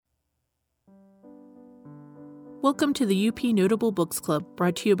Welcome to the UP Notable Books Club,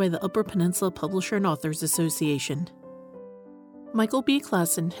 brought to you by the Upper Peninsula Publisher and Authors Association. Mikel B.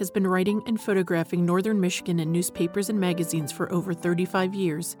 Classen has been writing and photographing northern Michigan in newspapers and magazines for over 35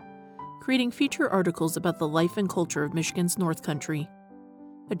 years, creating feature articles about the life and culture of Michigan's North Country.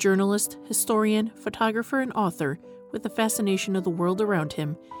 A journalist, historian, photographer, and author with a fascination of the world around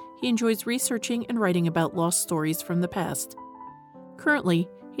him, he enjoys researching and writing about lost stories from the past. Currently,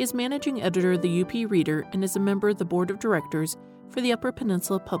 he is managing editor of the UP Reader and is a member of the board of directors for the Upper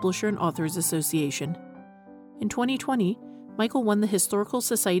Peninsula Publisher and Authors Association. In 2020, Mikel won the Historical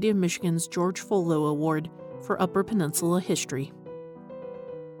Society of Michigan's George Follo Award for Upper Peninsula History.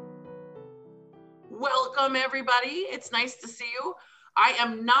 Welcome, everybody. It's nice to see you. I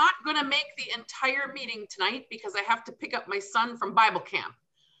am not going to make the entire meeting tonight because I have to pick up my son from Bible camp.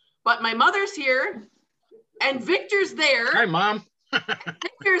 But my mother's here and Victor's there. Hi, Mom.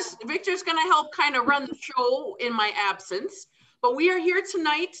 Victor's going to help kind of run the show in my absence. But we are here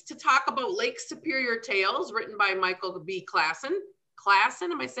tonight to talk about Lake Superior Tales, written by Mikel B. Classen. Classen,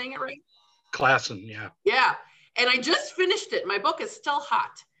 am I saying it right? Classen, yeah. Yeah, and I just finished it. My book is still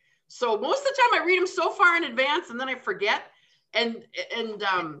hot. So most of the time I read them so far in advance and then I forget. And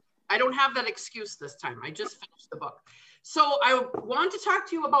I don't have that excuse this time. I just finished the book. So I want to talk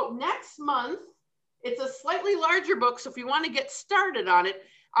to you about next month. It's a slightly larger book, so if you want to get started on it,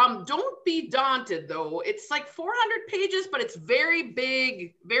 don't be daunted though. It's like 400 pages, but it's very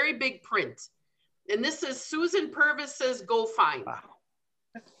big print. And this is Susan Purvis's Go Find. Wow.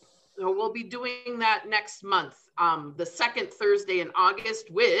 So we'll be doing that next month, the second Thursday in August,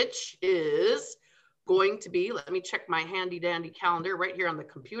 which is going to be, let me check my handy dandy calendar right here on the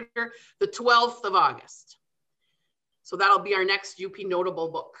computer, the 12th of August. So that'll be our next UP Notable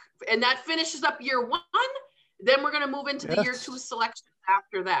book. And that finishes up year one. Then we're going to move into the year two selection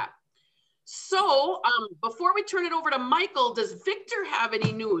after that. So before we turn it over to Mikel, does Victor have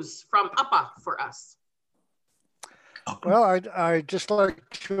any news from Upper for us? Well, I'd just like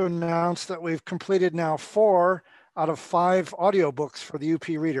to announce that we've completed now 4 out of 5 audiobooks for the UP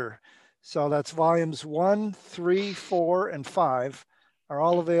Reader. So that's volumes 1, 3, 4, and 5 are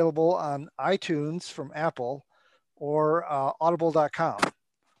all available on iTunes from Apple or audible.com.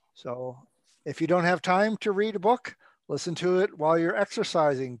 So if you don't have time to read a book, listen to it while you're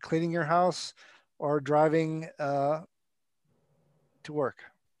exercising, cleaning your house, or driving to work.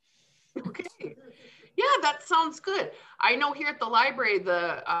 Okay. Yeah, that sounds good. I know here at the library,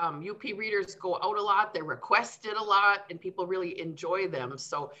 the UP readers go out a lot. They're requested a lot, and people really enjoy them.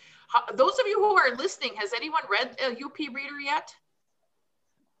 So those of you who are listening, has anyone read a UP reader yet?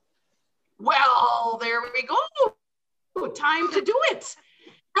 Well, there we go. Time to do it.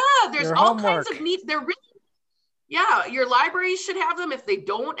 There's your all homework. kinds of neat. They're really, yeah. Your library should have them. If they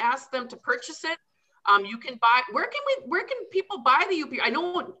don't, ask them to purchase it. You can buy. Where can people buy the UP? I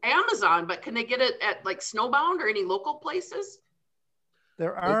know Amazon, but can they get it at like Snowbound or any local places?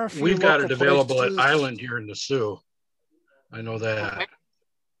 There are a few. We've got it available places. at Island here in the Sioux. I know that. Okay.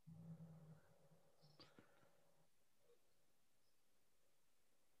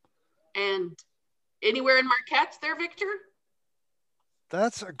 And anywhere in Marquette there, Victor?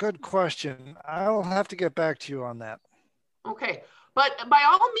 That's a good question. I'll have to get back to you on that. Okay. But by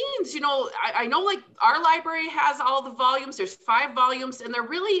all means, you know, I know like our library has all the volumes. There's 5 volumes and they're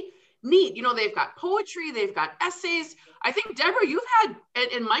really neat. You know, they've got poetry, they've got essays. I think, Deborah, you've had,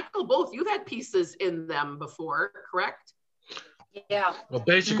 and Mikel both, you've had pieces in them before, correct? Yeah. Well,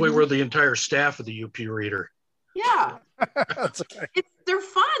 basically, we're the entire staff of the UP Reader. Yeah. That's okay. They're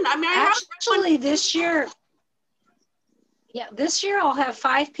fun. I mean, Actually, this year I'll have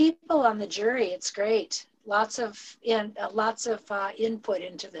 5 people on the jury. It's great. Lots of input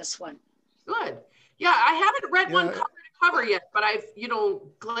into this one. Good. Yeah, I haven't read one cover to cover yet, but I've,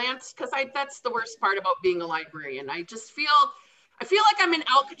 glanced, because that's the worst part about being a librarian. I feel like I'm in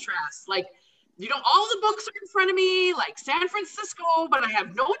Alcatraz. Like, all the books are in front of me, like San Francisco, but I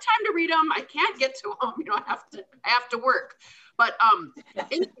have no time to read them. I can't get to them. I have to work. But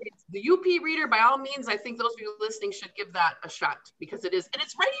anyways, the UP Reader, by all means, I think those of you listening should give that a shot because it is, and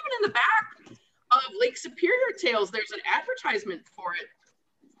it's right even in the back of Lake Superior Tales. There's an advertisement for it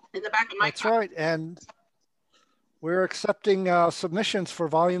in the back of my That's right. And we're accepting submissions for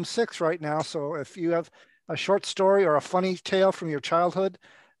volume 6 right now. So if you have a short story or a funny tale from your childhood,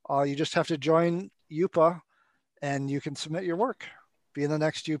 you just have to join UPA and you can submit your work. Be in the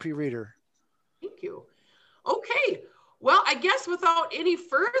next UP Reader. Thank you. Okay. Well, I guess without any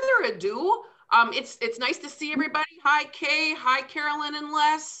further ado, it's nice to see everybody. Hi, Kay. Hi, Carolyn and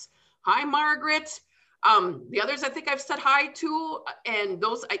Les. Hi, Margaret. The others I think I've said hi to, and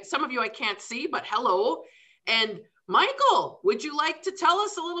those, some of you I can't see, but hello. And Michael, would you like to tell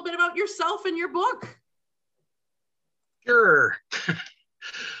us a little bit about yourself and your book? Sure. Give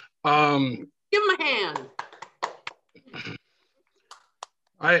him a hand.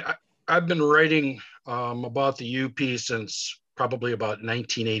 I've been writing about the UP since probably about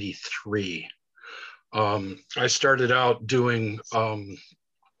 1983. I started out doing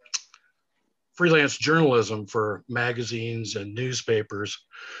freelance journalism for magazines and newspapers,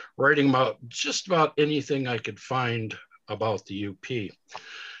 writing about just about anything I could find about the UP.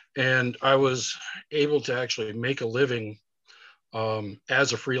 And I was able to actually make a living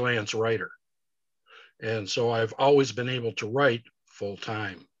as a freelance writer. And so I've always been able to write full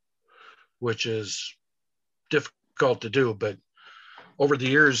time, which is difficult to do. But over the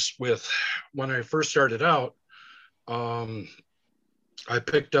years, when I first started out, I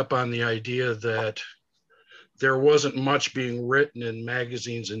picked up on the idea that there wasn't much being written in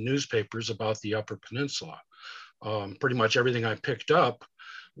magazines and newspapers about the Upper Peninsula. Pretty much everything I picked up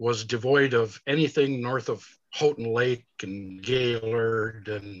was devoid of anything north of Houghton Lake and Gaylord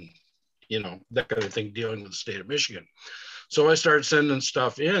and, that kind of thing dealing with the state of Michigan. So I started sending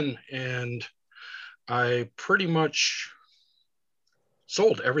stuff in, and I pretty much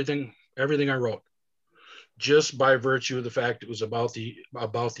sold everything I wrote, just by virtue of the fact it was about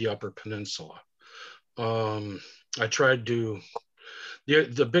the Upper Peninsula. I tried to,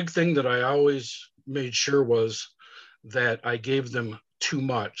 the big thing that I always made sure was that I gave them too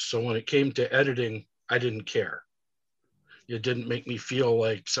much. So when it came to editing, I didn't care. It didn't make me feel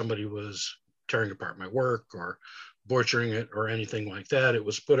like somebody was tearing apart my work or butchering it or anything like that. It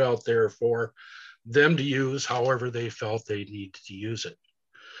was put out there for them to use however they felt they needed to use it.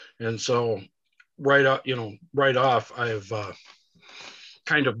 And so right off, I've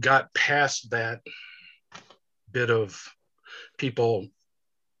kind of got past that bit of people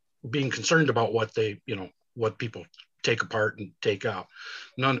being concerned about what what people take apart and take out.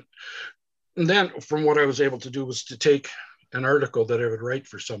 And then from what I was able to do was to take an article that I would write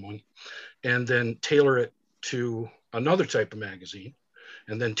for someone and then tailor it to another type of magazine,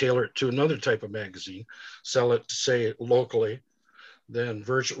 and then tailor it to another type of magazine, sell it, say, locally, then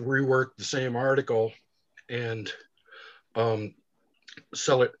rework the same article and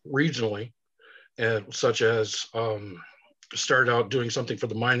sell it regionally, and such as start out doing something for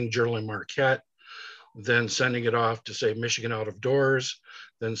the Mining Journal in Marquette, then sending it off to, say, Michigan Out of Doors,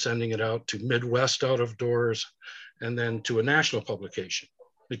 then sending it out to Midwest Out of Doors, and then to a national publication.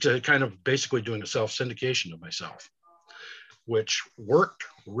 Because kind of basically doing a self-syndication of myself, which worked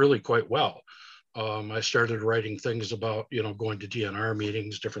really quite well. I started writing things about, going to DNR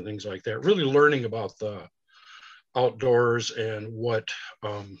meetings, different things like that, really learning about the outdoors and what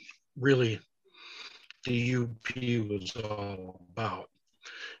really the UP was all about.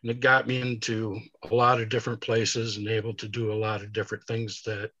 And it got me into a lot of different places and able to do a lot of different things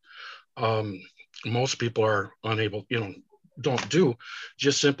that most people are unable, don't do,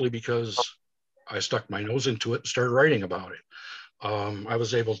 just simply because I stuck my nose into it and started writing about it. I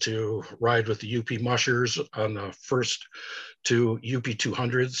was able to ride with the UP Mushers on the first two UP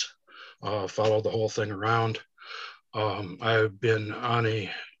 200s, follow the whole thing around. I've been on a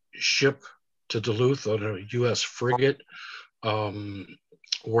ship to Duluth on a U.S. frigate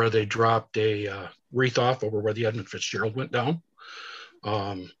where they dropped a wreath off over where the Edmund Fitzgerald went down.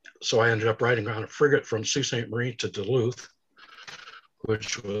 So I ended up riding on a frigate from Sault Ste. Marie to Duluth,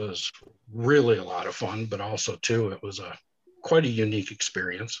 which was really a lot of fun, but also too, it was quite a unique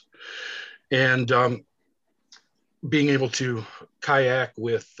experience. And being able to kayak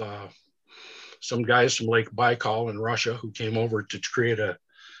with some guys from Lake Baikal in Russia who came over to create a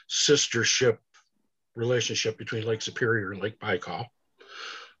sister ship relationship between Lake Superior and Lake Baikal.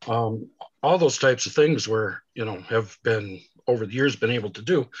 All those types of things were, have been over the years been able to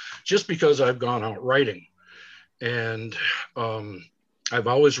do just because I've gone out writing. And I've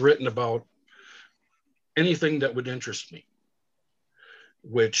always written about anything that would interest me,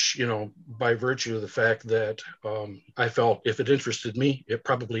 which, by virtue of the fact that I felt if it interested me, it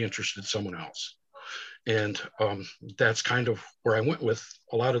probably interested someone else. And that's kind of where I went with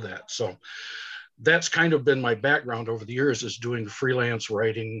a lot of that. So that's kind of been my background over the years, is doing freelance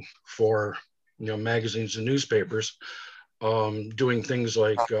writing for, magazines and newspapers, doing things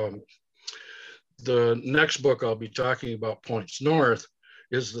like the next book I'll be talking about, Points North,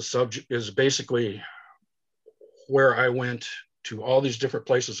 is the subject, is basically where I went to all these different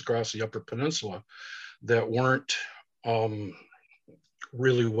places across the Upper Peninsula that weren't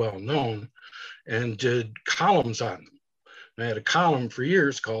really well known, and did columns on them. And I had a column for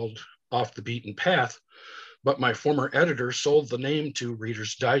years called Off the Beaten Path, but my former editor sold the name to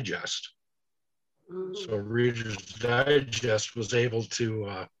Reader's Digest. So Reader's Digest was able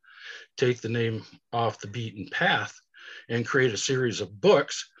to take the name off the beaten path and create a series of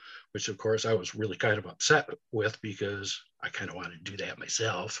books, which of course I was really kind of upset with because I kind of wanted to do that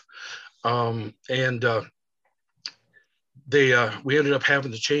myself. We ended up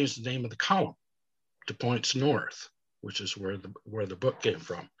having to change the name of the column to Points North, which is where the book came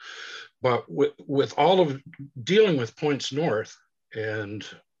from. But with all of dealing with Points North and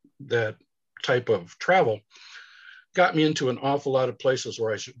that type of travel, got me into an awful lot of places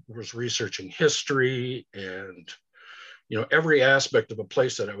where I was researching history and, every aspect of a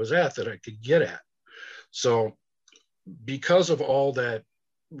place that I was at that I could get at. So because of all that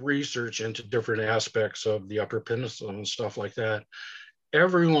research into different aspects of the Upper Peninsula and stuff like that,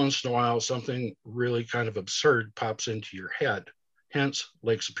 every once in a while, something really kind of absurd pops into your head, hence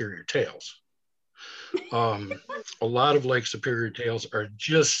Lake Superior Tales. A lot of Lake Superior Tales are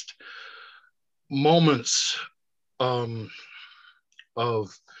just moments of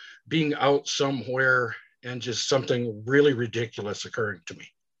being out somewhere and just something really ridiculous occurring to me.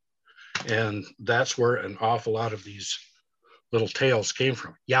 And that's where an awful lot of these little tales came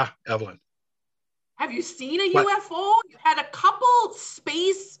from. Yeah, Evelyn. Have you seen a UFO? You had a couple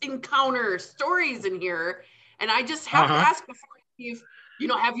space encounter stories in here. And I just have to ask before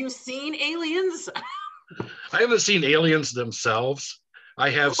have you seen aliens? I haven't seen aliens themselves.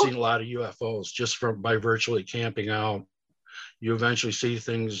 I have seen a lot of UFOs just by virtually camping out. You eventually see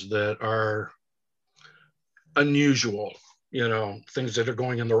things that are unusual, things that are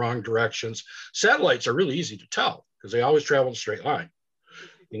going in the wrong directions. Satellites are really easy to tell because they always travel in a straight line.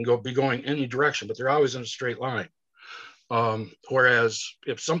 You can be going any direction, but they're always in a straight line. Whereas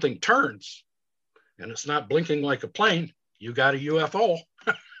if something turns and it's not blinking like a plane, you got a UFO.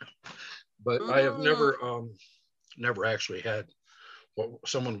 But I have never actually had what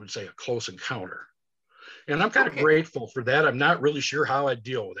someone would say a close encounter. And I'm kind of grateful for that. I'm not really sure how I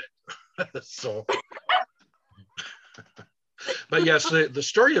deal with it. So, but yes, the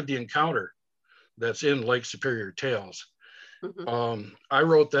story of the encounter that's in Lake Superior Tales, I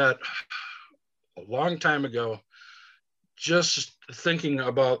wrote that a long time ago, just thinking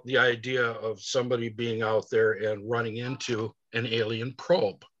about the idea of somebody being out there and running into an alien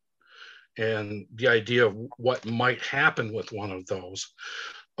probe and the idea of what might happen with one of those.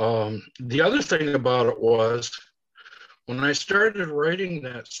 The other thing about it was when I started writing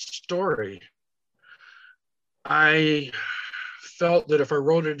that story, I felt that if I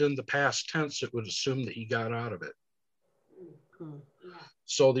wrote it in the past tense, it would assume that he got out of it.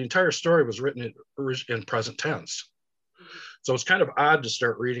 So the entire story was written in present tense. So it's kind of odd to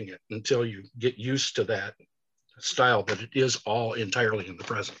start reading it until you get used to that style, that it is all entirely in the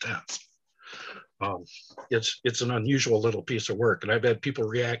present tense. It's an unusual little piece of work, and I've had people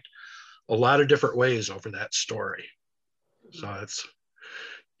react a lot of different ways over that story. So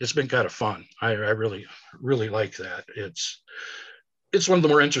it's been kind of fun. I really, really like that. It's one of the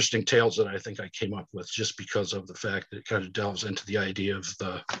more interesting tales that I think I came up with, just because of the fact that it kind of delves into the idea of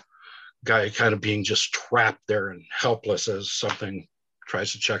the guy kind of being just trapped there and helpless as something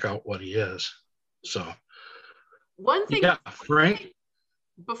tries to check out what he is. So one thing, Frank.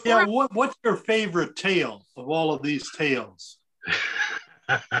 What's your favorite tale of all of these tales?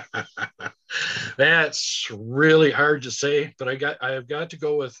 That's really hard to say, but I have got to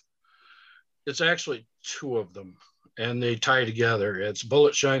go with, it's actually two of them, and they tie together. It's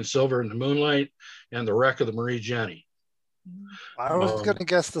Bullet Shine Silver in the Moonlight and The Wreck of the Marie Jenny. I was going to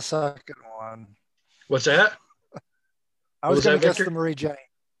guess the second one. What's that? I was going to guess the Marie Jenny.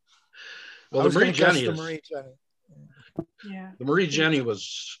 Well, the Marie Jenny Yeah. The Marie Jenny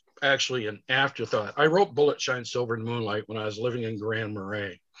was actually an afterthought. I wrote Bullet Shine Silver in the Moonlight when I was living in Grand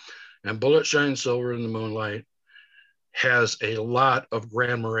Marais, and Bullet Shine Silver in the Moonlight has a lot of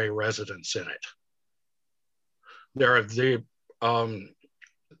Grand Marais residents in it. There are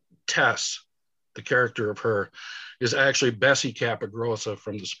Tess, the character of her, is actually Bessie Capagrosa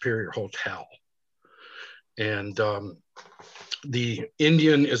from the Superior Hotel. And the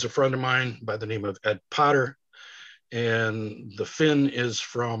Indian is a friend of mine by the name of Ed Potter. And the Finn is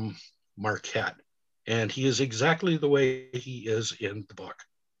from Marquette. And he is exactly the way he is in the book.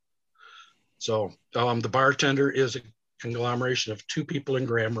 So the bartender is a conglomeration of two people in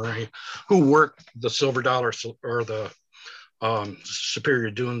Grand Marais who work the Silver Dollar or the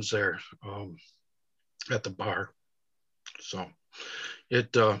Superior Dunes there at the bar. So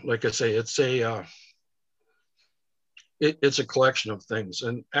it, like I say, it's a collection of things.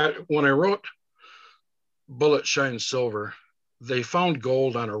 And when I wrote Bullet Shine Silver, they found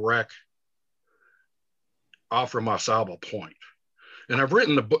gold on a wreck off from Osaba Point. And I've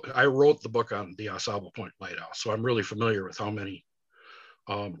written the book, I wrote the book on the Osable Point Lighthouse. So I'm really familiar with how many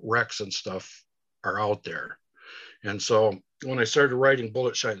wrecks and stuff are out there. And so when I started writing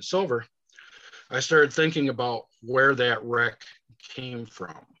Bullet Shine Silver, I started thinking about where that wreck came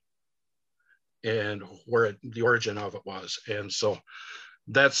from and where the origin of it was. And so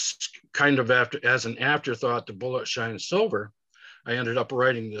that's kind of as an afterthought to Bullet Shine Silver, I ended up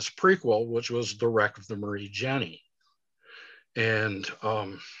writing this prequel, which was The Wreck of the Marie Jenny. And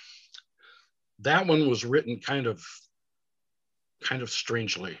that one was written kind of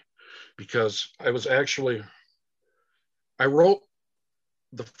strangely, because I wrote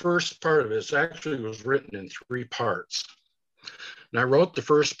the first part of it. It actually was written in 3 parts. And I wrote the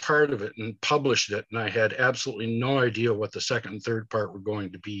first part of it and published it, and I had absolutely no idea what the second and third part were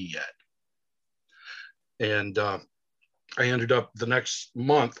going to be yet. And I ended up the next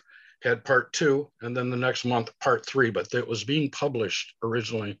month had part 2, and then the next month part 3, but it was being published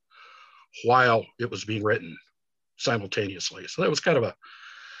originally while it was being written simultaneously. So that was kind of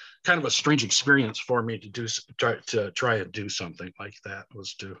a strange experience for me to try and do something like that,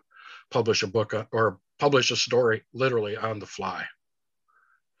 was to publish a book or publish a story literally on the fly.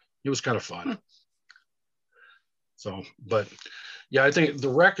 It was kind of fun. So, but yeah, I think The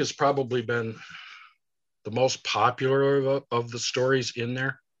Wreck has probably been the most popular of the stories in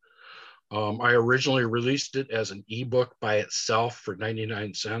there. I originally released it as an ebook by itself for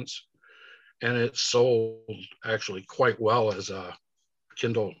 99 cents, and it sold actually quite well as a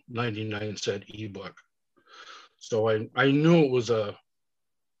Kindle 99-cent ebook. So I knew it was a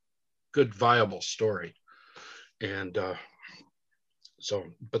good, viable story. And so,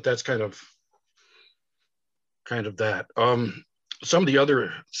 but that's kind of that. Some of the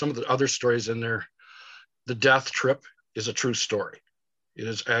other stories in there, The Death Trip is a true story. It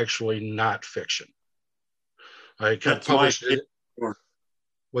is actually not fiction. I published it.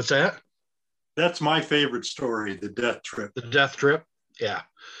 What's that? That's my favorite story, The Death Trip. The Death Trip? Yeah.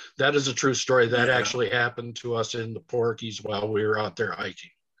 That is a true story. That actually happened to us in the Porkies while we were out there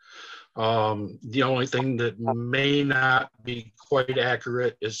hiking. The only thing that may not be quite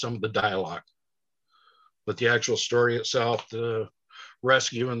accurate is some of the dialogue. But the actual story itself, the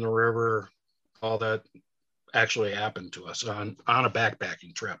rescue in the river, all that actually happened to us on a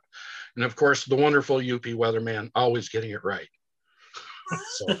backpacking trip. And of course, the wonderful UP weatherman always getting it right.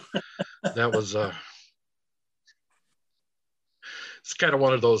 So that was it's kind of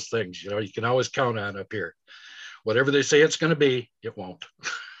one of those things, you can always count on up here. Whatever they say it's going to be, it won't.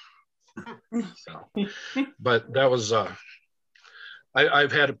 So, but that was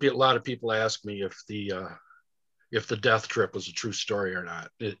I've had a lot of people ask me if the Death Trip was a true story or not.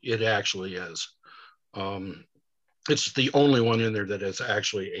 It actually is. It's the only one in there that is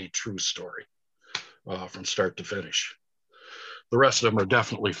actually a true story from start to finish. The rest of them are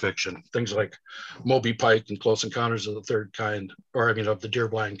definitely fiction. Things like Moby Pike and Close Encounters of the Third Kind, of the Deer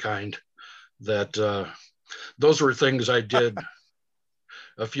Blind Kind, that those were things I did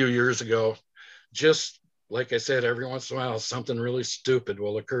a few years ago. Just like I said, every once in a while, something really stupid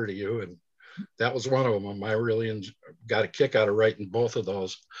will occur to you. And that was one of them. I really got a kick out of writing both of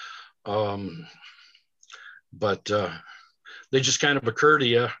those. But they just kind of occur to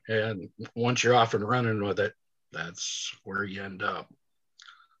you. And once you're off and running with it, that's where you end up.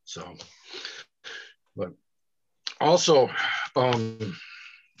 So, but also, one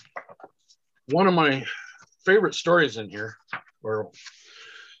of my favorite stories in here,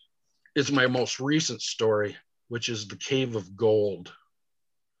 is my most recent story, which is The Cave of Gold.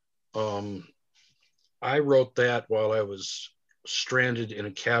 I wrote that while I was stranded in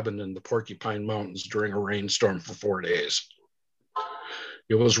a cabin in the Porcupine Mountains during a rainstorm for 4 days.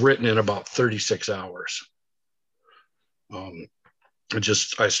 It was written in about 36 hours.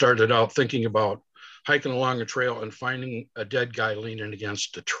 I started out thinking about hiking along a trail and finding a dead guy leaning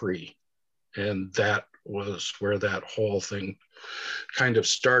against a tree. And that was where that whole thing kind of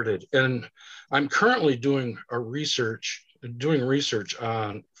started. And I'm currently doing research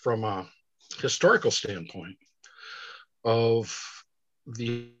on, from a historical standpoint, of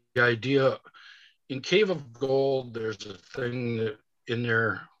the idea in Cave of Gold. There's a thing that in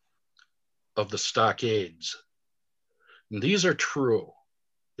there of the stockades. And these are true.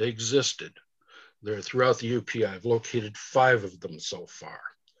 They existed. They're throughout the UP. I've located 5 of them so far.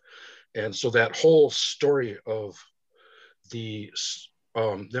 And so that whole story of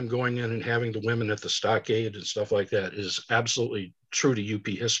them going in and having the women at the stockade and stuff like that is absolutely true to UP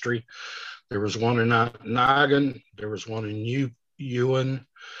history. There was one in Noggin. There was one in Ewan.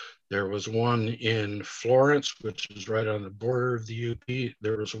 There was one in Florence, which is right on the border of the UP.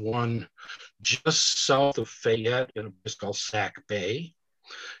 There was one just south of Fayette in a place called Sac Bay.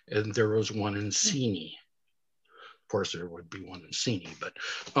 And there was one in Seney. Of course, there would be one in Seney, but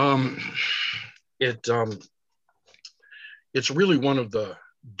it's really one of the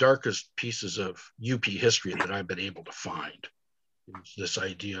darkest pieces of UP history that I've been able to find. It's this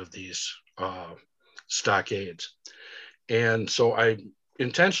idea of these stockades. And so I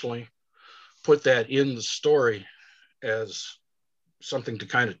intentionally put that in the story as something to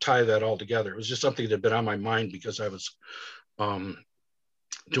kind of tie that all together. It was just something that had been on my mind because I was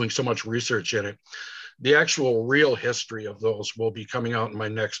doing so much research in it. The actual real history of those will be coming out in my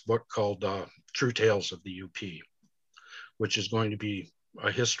next book called True Tales of the UP, which is going to be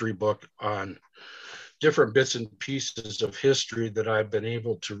a history book on different bits and pieces of history that I've been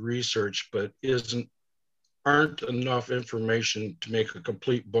able to research, but aren't enough information to make a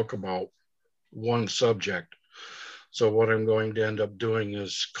complete book about one subject. So what I'm going to end up doing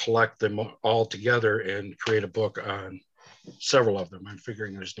is collect them all together and create a book on several of them. I'm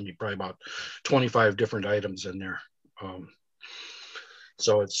figuring there's going to be probably about 25 different items in there.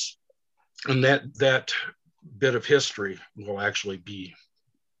 So it's, and that bit of history will actually be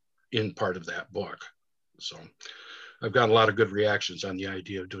in part of that book. So I've got a lot of good reactions on the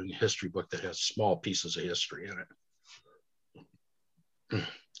idea of doing a history book that has small pieces of history in it.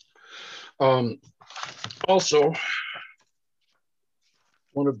 Also,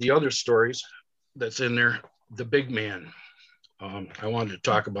 one of the other stories that's in there, The Big Man. I wanted to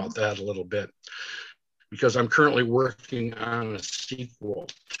talk about that a little bit because I'm currently working on a sequel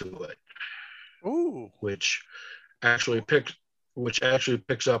to it. Ooh. Which actually picks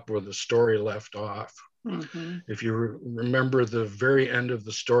up where the story left off. Mm-hmm. If you remember, the very end of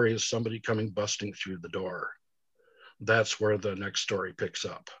the story is somebody coming busting through the door. That's where the next story picks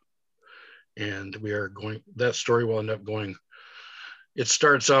up. And that story will end up going, it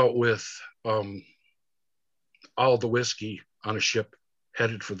starts out with all the whiskey on a ship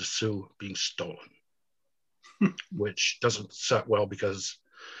headed for the Sioux being stolen, which doesn't set well because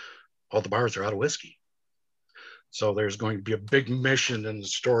all the bars are out of whiskey. So there's going to be a big mission in the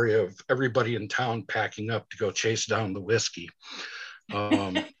story of everybody in town packing up to go chase down the whiskey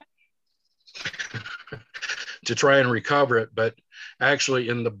to try and recover it. But actually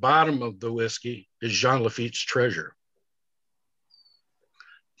in the bottom of the whiskey is Jean Lafitte's treasure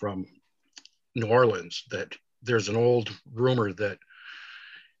from New Orleans, that there's an old rumor that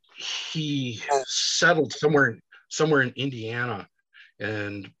he settled somewhere in Indiana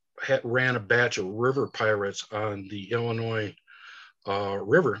and ran a batch of river pirates on the Illinois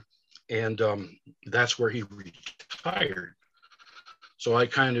River, and that's where he retired. So I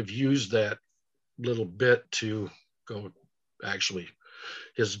kind of used that little bit to go, actually,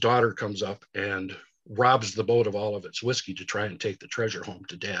 his daughter comes up and robs the boat of all of its whiskey to try and take the treasure home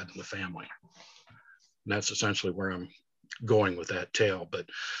to Dad and the family. And that's essentially where I'm going with that tale. But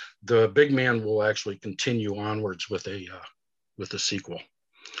The Big Man will actually continue onwards with a sequel.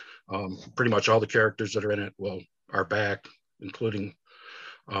 Pretty much all the characters that are in it are back, including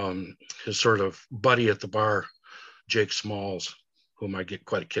his sort of buddy at the bar, Jake Smalls, whom I get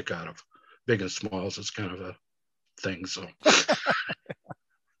quite a kick out of. Big and Smalls is kind of a thing, so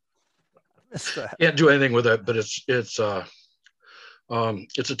can't do anything with it. But it's a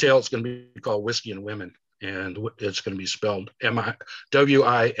tale. It's going to be called Whiskey and Women, and it's going to be spelled WIMMEN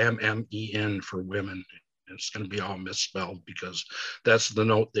for women. It's going to be all misspelled because that's the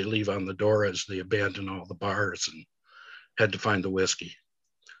note they leave on the door as they abandon all the bars and head to find the whiskey.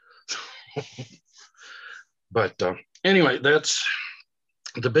 But anyway, that's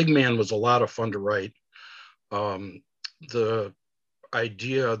The Big Man was a lot of fun to write. The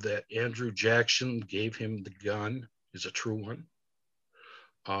idea that Andrew Jackson gave him the gun is a true one.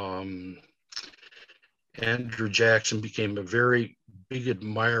 Andrew Jackson became a very big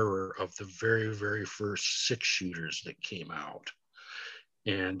admirer of the very, very first 6-shooters that came out.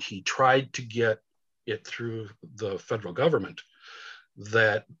 And he tried to get it through the federal government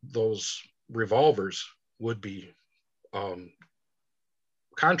that those revolvers would be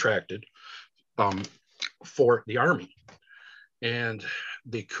contracted for the Army. And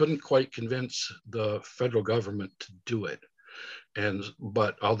they couldn't quite convince the federal government to do it.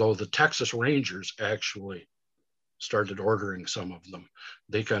 But although the Texas Rangers actually started ordering some of them,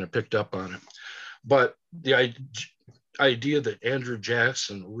 they kind of picked up on it. But the idea that Andrew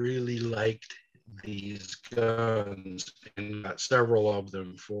Jackson really liked these guns and got several of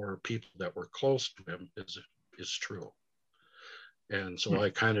them for people that were close to him is true. And so I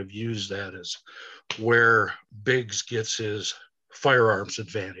kind of use that as where Biggs gets his firearms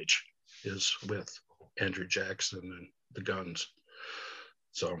advantage is with Andrew Jackson and the guns.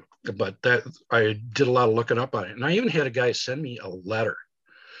 So, but that, I did a lot of looking up on it. And I even had a guy send me a letter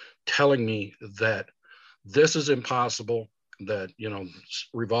telling me that this is impossible, that, you know,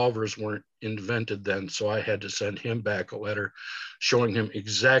 revolvers weren't invented then. So I had to send him back a letter showing him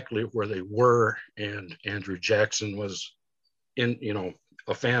exactly where they were. And Andrew Jackson was in, you know,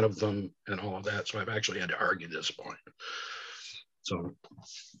 a fan of them and all of that. So I've actually had to argue this point. So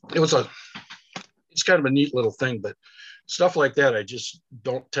it's kind of a neat little thing, but stuff like that, I just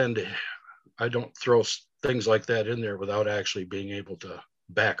don't I don't throw things like that in there without actually being able to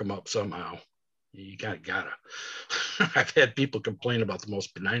back them up somehow. You gotta. I've had people complain about the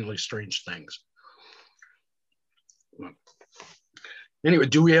most benignly strange things. Anyway,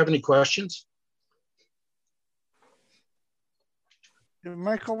 do we have any questions?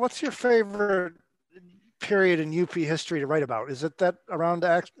 Michael, what's your favorite period in UP history to write about? Is it that around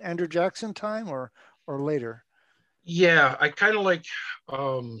Andrew Jackson time or later? Yeah, I kind of like,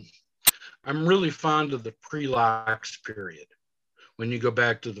 I'm really fond of the pre-Locks period. When you go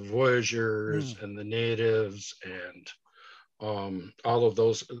back to the voyageurs and the natives and all of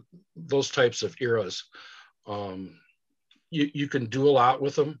those types of eras, you can do a lot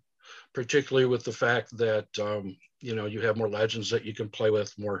with them, particularly with the fact that, you know, you have more legends that you can play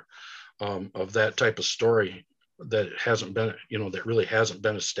with, more of that type of story that hasn't been, you know, that really hasn't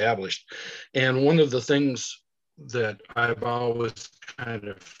been established. And one of the things that I've always kind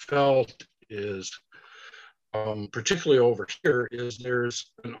of felt is, particularly over here, is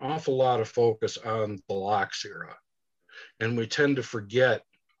there's an awful lot of focus on the Locks era. And we tend to forget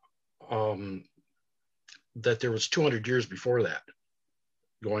that there was 200 years before that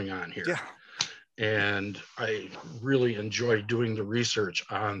going on here. Yeah. And I really enjoy doing the research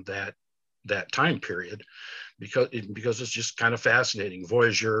on that time period because it's just kind of fascinating.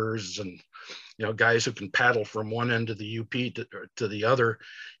 Voyageurs and, you know, guys who can paddle from one end of the UP to the other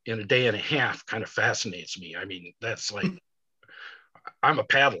in a day and a half kind of fascinates me. I mean, that's like, I'm a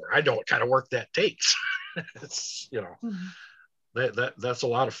paddler. I know what kind of work that takes. It's, you know, that's a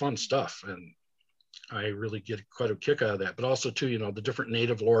lot of fun stuff. And I really get quite a kick out of that, but also too, you know, the different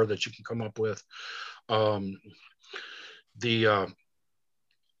native lore that you can come up with. The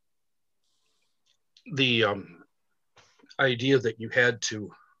idea that you had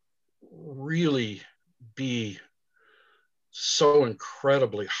to really be so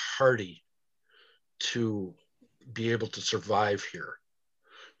incredibly hardy to be able to survive here.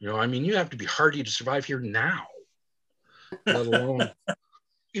 You know, I mean, you have to be hardy to survive here now, let alone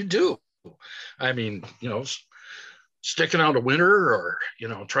you do. I mean, you know, sticking out a winter or, you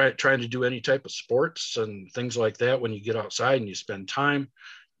know, trying to do any type of sports and things like that. When you get outside and you spend time,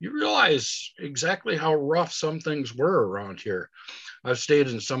 you realize exactly how rough some things were around here. I've stayed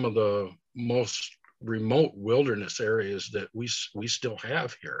in some of the most remote wilderness areas that we still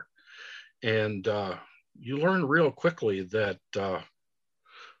have here. And you learn real quickly that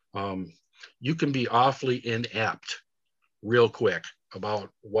you can be awfully inept real quick about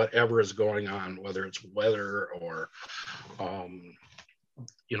whatever is going on, whether it's weather or,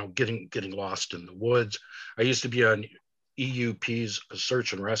 you know, getting lost in the woods. I used to be on EUP's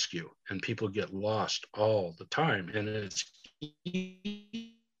search and rescue, and people get lost all the time. And it's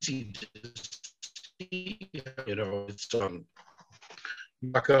easy to see, you know, it's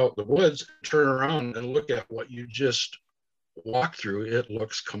walk out the woods, turn around and look at what you just walked through. It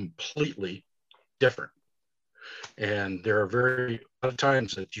looks completely different. And there are a lot of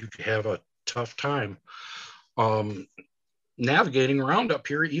times that you have a tough time navigating around up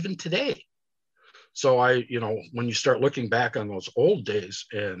here even today. So you know, when you start looking back on those old days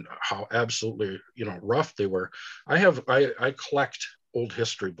and how absolutely, you know, rough they were, I collect old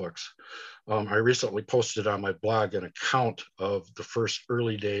history books. I recently posted on my blog an account of the first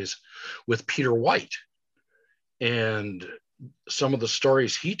early days with Peter White, and some of the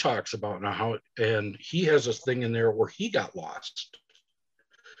stories he talks about now, and he has this thing in there where he got lost.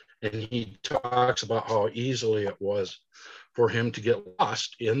 And he talks about how easily it was for him to get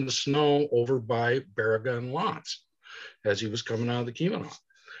lost in the snow over by Baraga and Lance as he was coming out of the Keweenaw.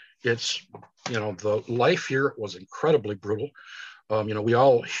 It's, you know, the life here was incredibly brutal. You know, we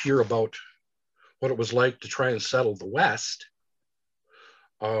all hear about what it was like to try and settle the West.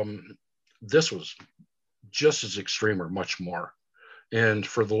 This was just as extreme or much more. And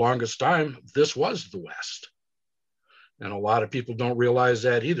for the longest time, this was the West. And a lot of people don't realize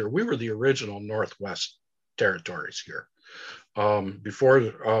that either. We were the original Northwest territories here. Before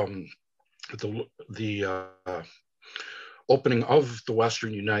the opening of the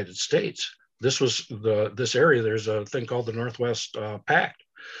Western United States, this area. There's a thing called the Northwest Pact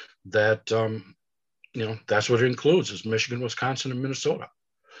that, that's what it includes, is Michigan, Wisconsin, and Minnesota.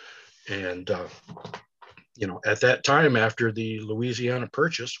 And, at that time, after the Louisiana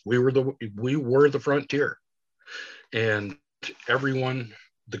Purchase, we were the frontier, and everyone,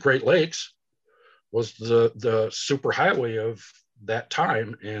 the Great Lakes was the super highway of that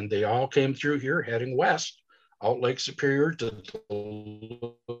time. And they all came through here heading west, out Lake Superior to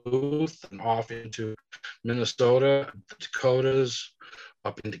Duluth and off into Minnesota, the Dakotas,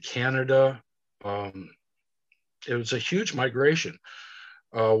 up into Canada. It was a huge migration.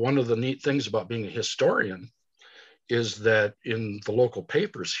 One of the neat things about being a historian is that in the local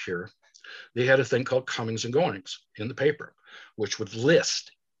papers here, they had a thing called comings and goings in the paper, which would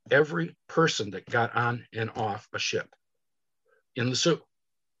list every person that got on and off a ship in the Sioux,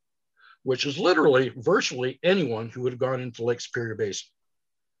 which is literally virtually anyone who would have gone into Lake Superior Basin,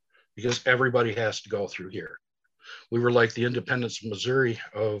 because everybody has to go through here. We were like the Independence, Missouri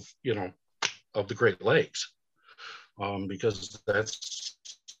of the Great Lakes, because that's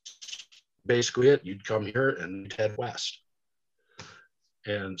basically it. You'd come here and you'd head west.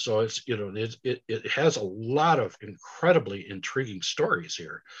 And so it's, it has a lot of incredibly intriguing stories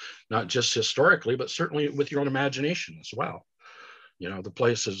here, not just historically, but certainly with your own imagination as well. The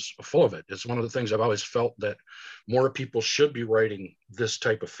place is full of it. It's one of the things I've always felt, that more people should be writing this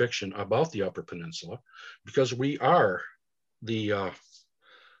type of fiction about the Upper Peninsula, because we are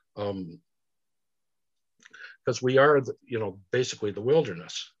basically the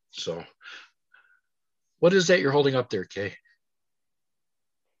wilderness. So what is that you're holding up there, Kay?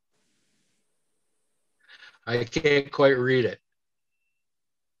 I can't quite read it.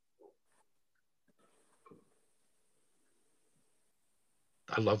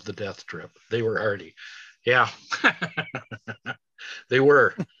 I love the Death Trip. They were hardy. Yeah, they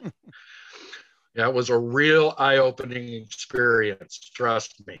were. Yeah, it was a real eye-opening experience,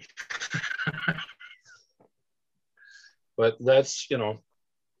 trust me. But that's,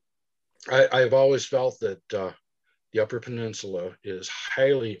 I've always felt that the Upper Peninsula is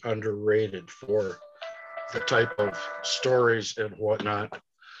highly underrated for the type of stories and whatnot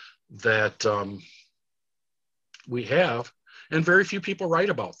that we have, and very few people write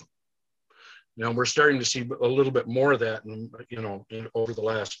about them. We're starting to see a little bit more of that, over the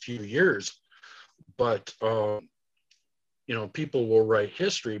last few years. But people will write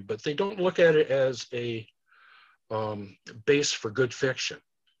history, but they don't look at it as a base for good fiction,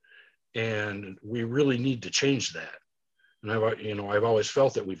 and we really need to change that. And I've always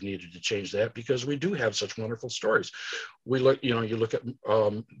felt that we've needed to change that, because we do have such wonderful stories. We look, you look at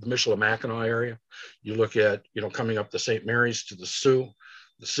the Michilimackinac area, you look at, coming up the St. Mary's to the Sioux.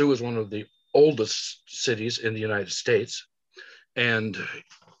 The Sioux is one of the oldest cities in the United States. And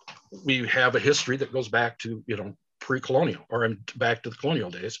we have a history that goes back to, pre-colonial, or back to the colonial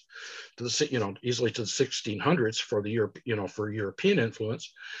days, to the, easily to the 1600s for the for European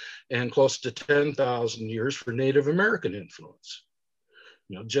influence, and close to 10,000 years for Native American influence,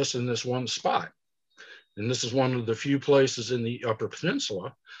 just in this one spot. And this is one of the few places in the Upper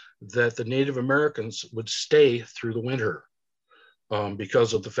Peninsula that the Native Americans would stay through the winter,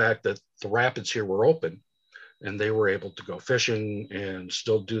 because of the fact that the rapids here were open and they were able to go fishing and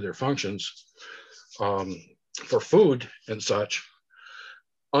still do their functions for food and such.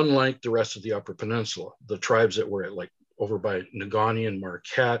 Unlike the rest of the Upper Peninsula, the tribes that were like over by Negaunee and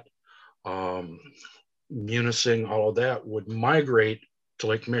Marquette, Munising, all of that would migrate to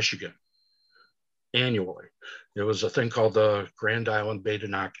Lake Michigan annually. There was a thing called the Grand Island Bay to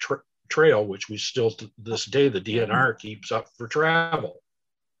Knock Trail, which we still to this day, the DNR keeps up for travel.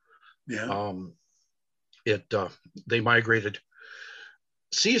 Yeah. They migrated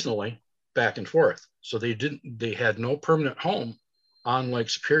seasonally back and forth. So they had no permanent home on Lake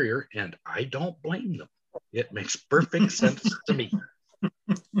Superior, and I don't blame them. It makes perfect sense to me.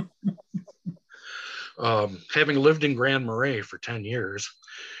 Having lived in Grand Marais for 10 years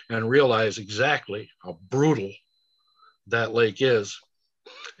and realize exactly how brutal that lake is,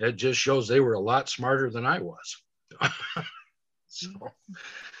 it just shows they were a lot smarter than I was. So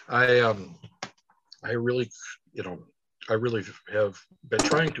I really have been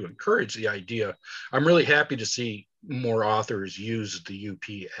trying to encourage the idea. I'm really happy to see more authors use the UP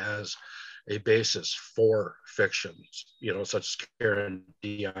as a basis for fictions, such as Karen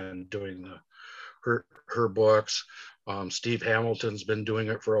Dion doing her books. Steve Hamilton's been doing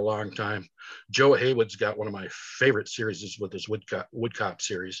it for a long time. Joe Haywood's got one of my favorite series with his Woodcop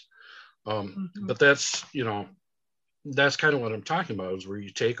series. But that's, that's kind of what I'm talking about, is where you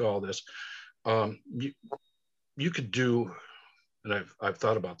take all this. You could do and I've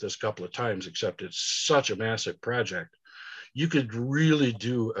thought about this a couple of times, except it's such a massive project. You could really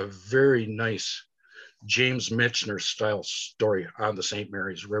do a very nice James Michener style story on the St.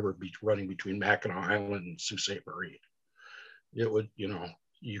 Mary's River running between Mackinac Island and Sault Ste. Marie. It would,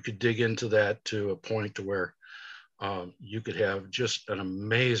 you could dig into that to a point to where you could have just an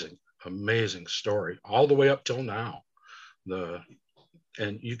amazing story all the way up till now.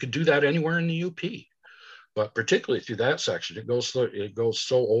 And you could do that anywhere in the UP, but particularly through that section, it goes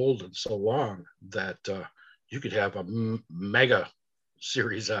so old and so long that you could have a mega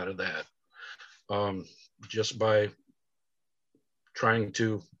series out of that, just by trying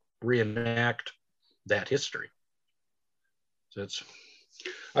to reenact that history. So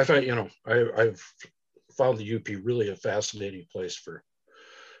I find, I've found the UP really a fascinating place for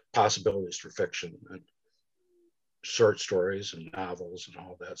possibilities for fiction and short stories and novels and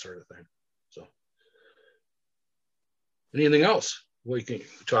all that sort of thing. So anything else we can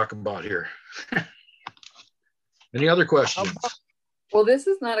talk about here? Any other questions? Well, this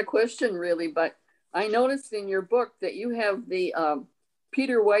is not a question really, but I noticed in your book that you have the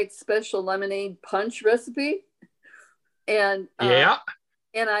Peter White special lemonade punch recipe. And yeah.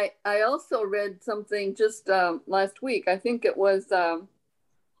 And I also read something just last week. I think it was the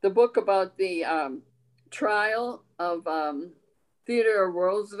book about the trial of Theodore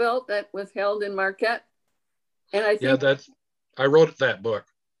Roosevelt that was held in Marquette. And I think I wrote that book.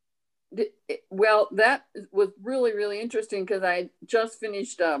 Well, that was really, really interesting because I just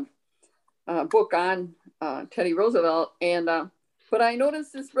finished a book on Teddy Roosevelt, and but I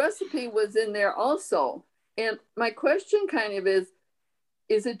noticed this recipe was in there also. And my question kind of is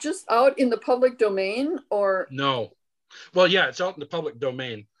it just out in the public domain or? No. Well, yeah, it's out in the public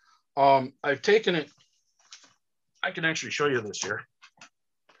domain. I've taken it. I can actually show you this here.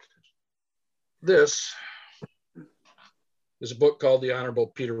 This is a book called The Honorable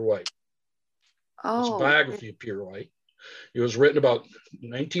Peter White. Oh. It's a biography of Peter White. It was written about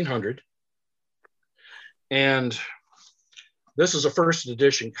 1900. And this is a first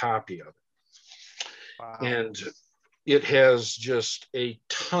edition copy of it. Wow. And it has just a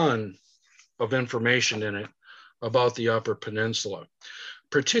ton of information in it about the Upper Peninsula,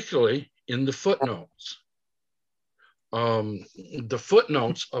 particularly in the footnotes. The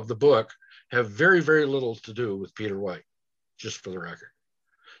footnotes of the book have very, very little to do with Peter White, just for the record.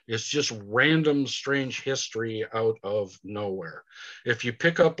 It's just random, strange history out of nowhere. If you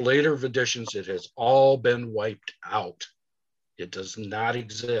pick up later editions, it has all been wiped out. It does not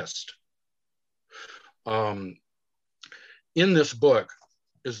exist. In this book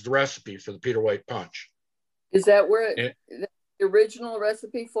is the recipe for the Peter White punch. Is that where the original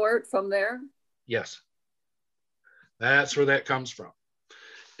recipe for it from there? Yes. That's where that comes from.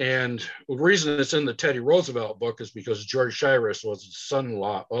 And the reason it's in the Teddy Roosevelt book is because George Shiras was the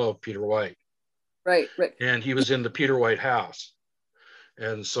son-in-law of Peter White. Right. And he was in the Peter White house.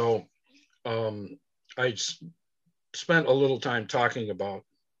 And so I spent a little time talking about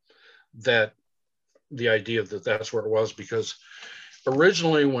that, the idea that that's where it was, because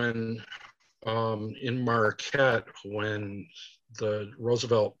originally when in Marquette, when the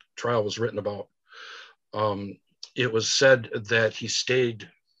Roosevelt trial was written about, it was said that he stayed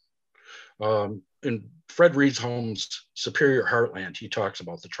in Fred Reed's home's Superior Heartland. He talks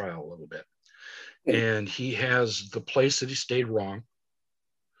about the trial a little bit. And he has the place that he stayed wrong.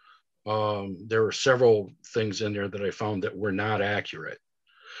 There were several things in there that I found that were not accurate.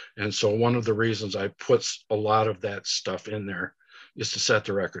 And so one of the reasons I put a lot of that stuff in there is to set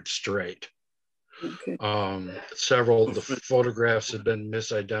the record straight. Okay. Several of the photographs had been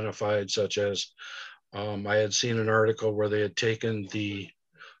misidentified, such as I had seen an article where they had taken the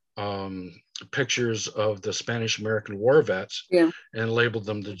pictures of the Spanish-American war vets and labeled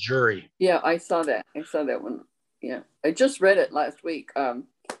them the jury. Yeah, I saw that. I saw that one. Yeah, I just read it last week.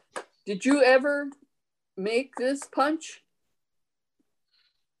 Did you ever make this punch?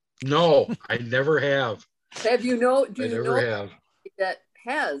 No, I never have. Have you know? Do I you never know have. that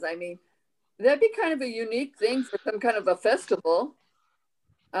has? I mean, that'd be kind of a unique thing for some kind of a festival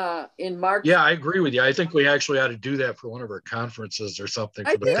in March. Yeah, I agree with you. I think we actually ought to do that for one of our conferences or something,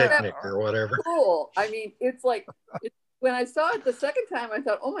 for the picnic or whatever. Cool. I mean, it's like when I saw it the second time, I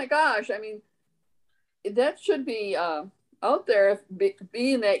thought, oh my gosh! I mean, that should be out there,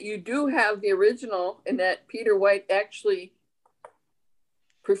 being that you do have the original and that Peter White actually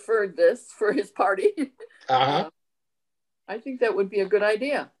preferred this for his party. I think that would be a good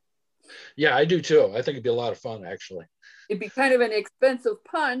idea. Yeah, I do too. I think it'd be a lot of fun, actually. It'd be kind of an expensive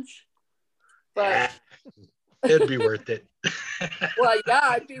punch, but it'd be worth it. Well,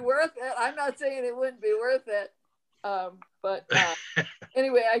 yeah, it'd be worth it. I'm not saying it wouldn't be worth it. But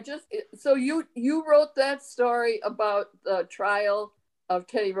anyway, so you wrote that story about the trial of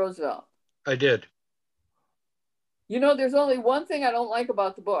Teddy Roosevelt. I did. You know, there's only one thing I don't like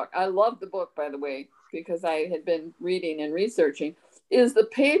about the book. I love the book, by the way, because I had been reading and researching. Is the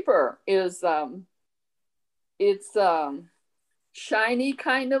paper is it's shiny,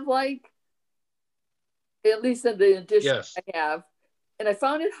 kind of like, at least in the edition Yes. I have. And I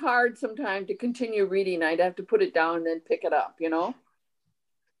found it hard sometimes to continue reading. I'd have to put it down and then pick it up, you know?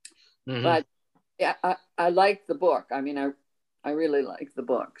 Mm-hmm. But yeah, I like the book. I mean, I really like the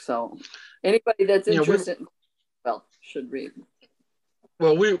book. So anybody that's interested, should read.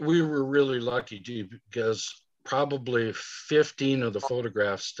 Well, we were really lucky, too, because probably 15 of the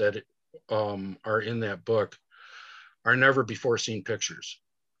photographs that are in that book are never before seen pictures.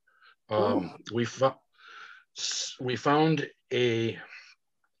 We found a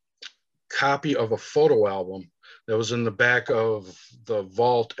copy of a photo album that was in the back of the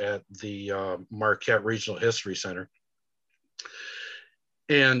vault at the Marquette Regional History Center.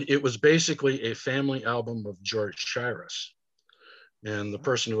 And it was basically a family album of George Shiras. And the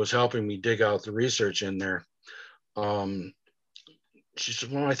person who was helping me dig out the research in there, she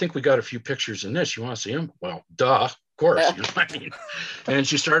said, well, I think we got a few pictures in this. You want to see them? Well, duh, of course. You know what I mean? And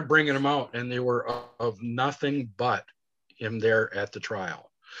she started bringing them out, and they were of nothing but him there at the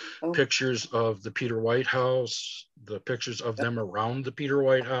trial. Oh. Pictures of the Peter White House, the pictures of them around the Peter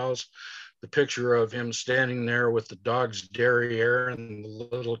White House, the picture of him standing there with the dog's derriere and the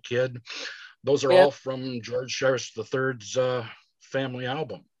little kid. Those are all from George Shiras III's family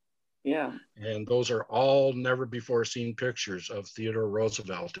album. Yeah. And those are all never before seen pictures of Theodore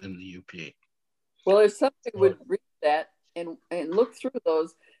Roosevelt in the UP. Well, if somebody would read that and look through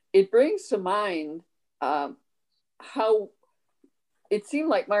those, it brings to mind how it seemed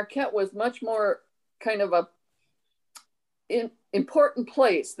like Marquette was much more kind of an important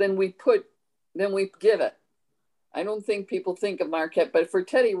place than we give it. I don't think people think of Marquette, but for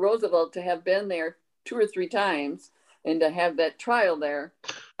Teddy Roosevelt to have been there 2 or 3 times and to have that trial there,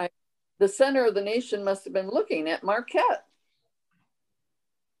 the center of the nation must have been looking at Marquette.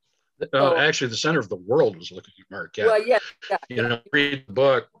 Actually, the center of the world was looking at Marquette. Well, yeah. You know, read the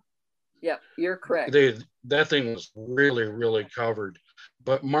book. Yeah, you're correct. That thing was really, really covered.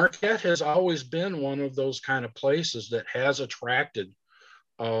 But Marquette has always been one of those kind of places that has attracted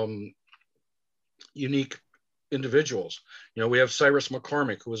unique individuals. You know, we have Cyrus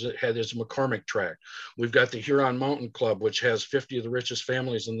McCormick, who had his McCormick tract. We've got the Huron Mountain Club, which has 50 of the richest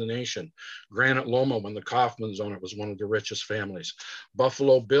families in the nation. Granite Loma, when the Kaufmans owned it, was one of the richest families.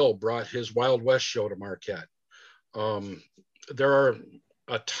 Buffalo Bill brought his Wild West show to Marquette. There are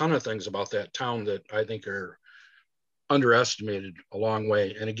a ton of things about that town that I think are underestimated a long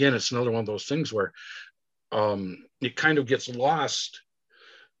way. And again, it's another one of those things where it kind of gets lost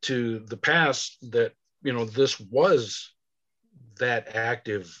to the past that, you know, this was that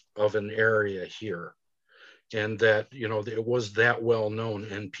active of an area here, and that, you know, it was that well known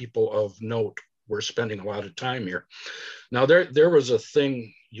and people of note were spending a lot of time here. Now, there was a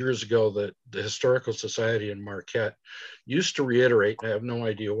thing years ago that the Historical Society in Marquette used to reiterate, and I have no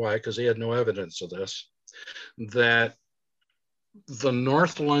idea why, because they had no evidence of this, that the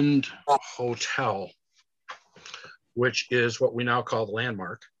Northland Hotel, which is what we now call the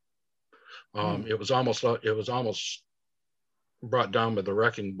Landmark, it was almost brought down by the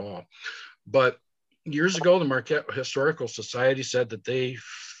wrecking ball. But years ago, the Marquette Historical Society said that they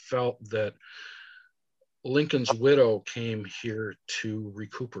felt that Lincoln's widow came here to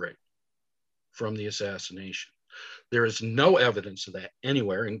recuperate from the assassination. There is no evidence of that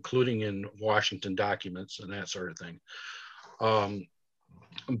anywhere, including in Washington documents and that sort of thing.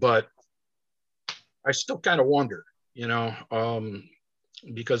 But I still kind of wonder, you know,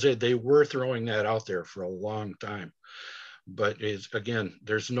 because they were throwing that out there for a long time. But again,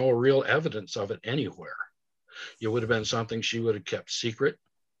 there's no real evidence of it anywhere. It would have been something she would have kept secret.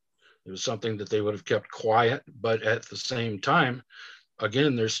 It was something that they would have kept quiet. But at the same time,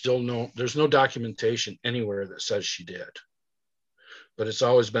 again, there's no documentation anywhere that says she did. But it's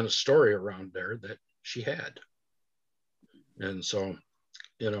always been a story around there that she had. And so,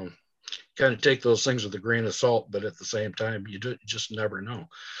 you know, kind of take those things with a grain of salt, but at the same time, you just never know.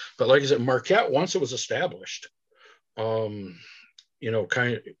 But like I said, Marquette, once it was established, you know,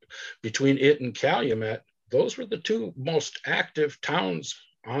 kind of between it and Calumet, those were the 2 most active towns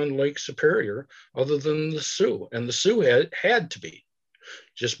on Lake Superior, other than the Sioux. And the Sioux had to be,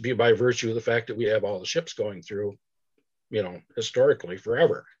 just be by virtue of the fact that we have all the ships going through, you know, historically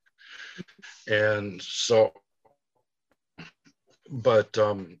forever. And so, but,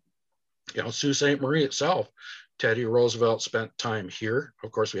 you know, Sault Ste. Marie itself Teddy Roosevelt spent time here.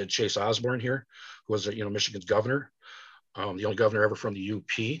 Of course, we had Chase Osborne here, who was, Michigan's governor, the only governor ever from the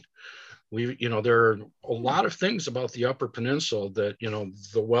UP. There are a lot of things about the Upper Peninsula that,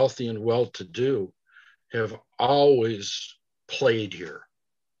 the wealthy and well-to-do have always played here.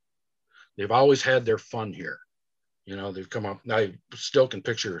 They've always had their fun here. They've come up. I still can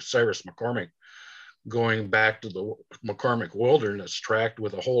picture Cyrus McCormick going back to the McCormick Wilderness Tract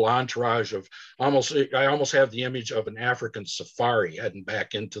with a whole entourage of I almost have the image of an African safari heading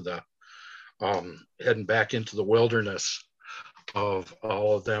back into the wilderness, of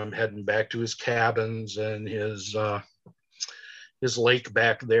all of them heading back to his cabins and his lake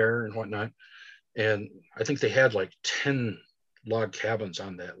back there and whatnot. And I think they had like 10 log cabins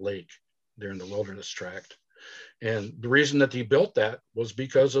on that lake there in the Wilderness Tract. And the reason that he built that was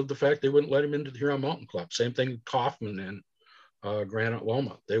because of the fact they wouldn't let him into the Huron Mountain Club. Same thing with Kaufman and Granite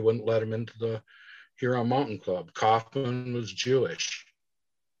Loma. They wouldn't let him into the Huron Mountain Club. Kaufman was Jewish.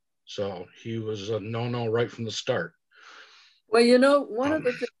 So he was a no-no right from the start. Well, one of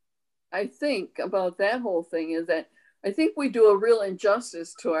the things I think about that whole thing is that I think we do a real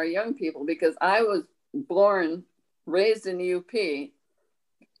injustice to our young people, because I was born, raised in the UP,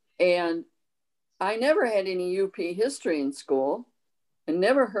 and I never had any UP history in school and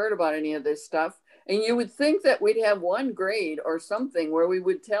never heard about any of this stuff. And you would think that we'd have one grade or something where we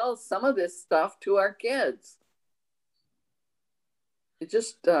would tell some of this stuff to our kids. It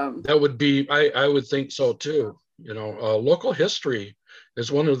just... That would be, I would think so too. Local history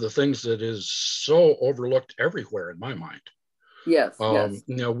is one of the things that is so overlooked everywhere in my mind. Yes, yes.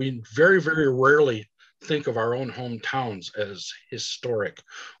 We very, very rarely think of our own hometowns as historic,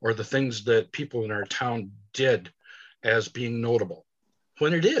 or the things that people in our town did as being notable,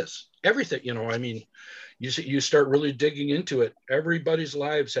 when it is everything. You start really digging into it. Everybody's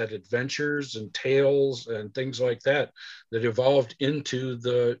lives had adventures and tales and things like that evolved into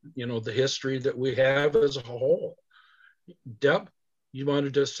the history that we have as a whole. Deb, you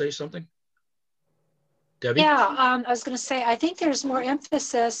wanted to say something? Debbie? Yeah, I was going to say, I think there's more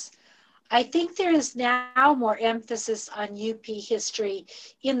emphasis. I think there is now more emphasis on UP history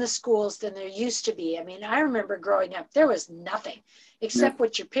in the schools than there used to be. I mean, I remember growing up, there was nothing except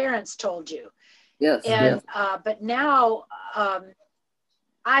what your parents told you. Yes. And but now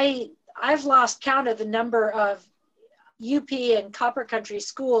I've lost count of the number of UP and Copper Country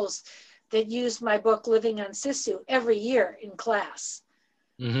schools that use my book Living on Sisu every year in class.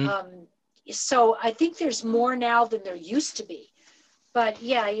 Mm-hmm. So I think there's more now than there used to be. But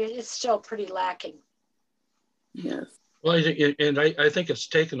yeah, it's still pretty lacking. Yes. Well, I think it's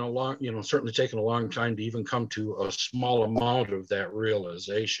taken certainly taken a long time to even come to a small amount of that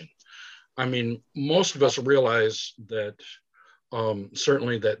realization. I mean, most of us realize that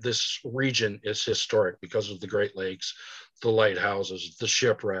certainly that this region is historic because of the Great Lakes, the lighthouses, the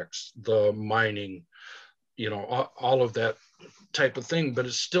shipwrecks, the mining, all of that type of thing, but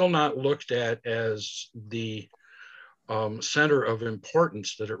it's still not looked at as the center of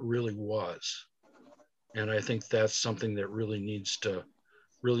importance that it really was. And I think that's something that really needs to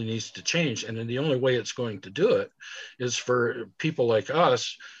change. And then the only way it's going to do it is for people like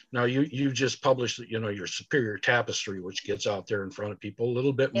us. Now you just published, your Superior Tapestry, which gets out there in front of people a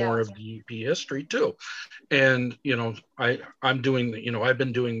little bit more of the UP history too. And, I'm doing, I've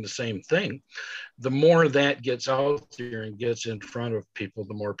been doing the same thing. The more that gets out there and gets in front of people,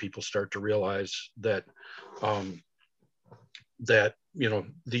 the more people start to realize that,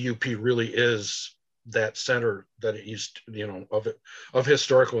 the UP really is that center that it used to, of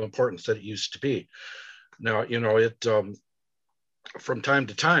historical importance that it used to be. Now, it from time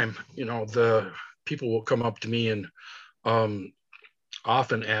to time, the people will come up to me and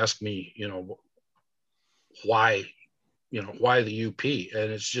often ask me, why the UP?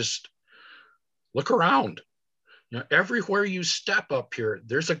 And it's just, look around. Everywhere you step up here,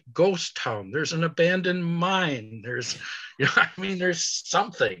 there's a ghost town, there's an abandoned mine, there's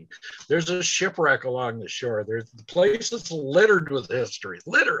something. There's a shipwreck along the shore. There's the place that's littered with history,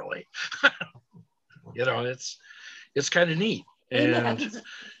 literally. It's kind of neat. And,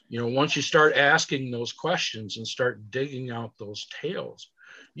 once you start asking those questions and start digging out those tales,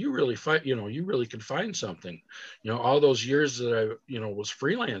 you really can find something. All those years that I, was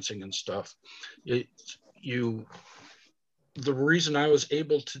freelancing and stuff, the reason I was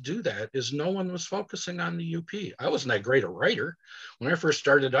able to do that is no one was focusing on the UP. I wasn't that great a writer. When I first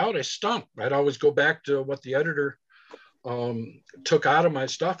started out, I stunk. I'd always go back to what the editor took out of my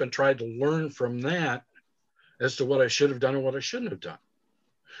stuff and tried to learn from that as to what I should have done and what I shouldn't have done.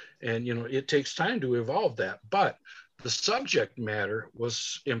 And, it takes time to evolve that. But the subject matter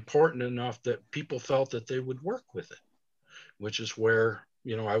was important enough that people felt that they would work with it, which is where,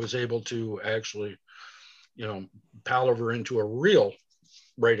 you know, I was able to actually, you know, palaver into a real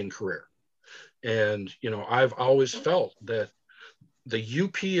writing career. And, you know, I've always felt that the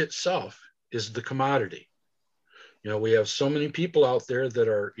UP itself is the commodity. You know, we have so many people out there that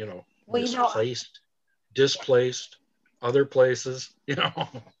are, you know, displaced, other places, you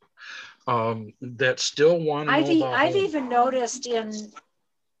know, that still want to know about I've home. even noticed in,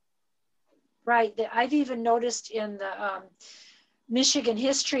 right, I've even noticed in the Michigan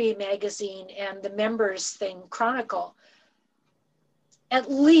History magazine and the members thing, Chronicle, at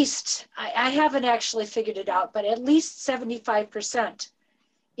least, I haven't actually figured it out, but at least 75%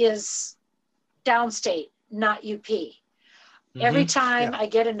 is downstate, not UP. Mm-hmm. Every time I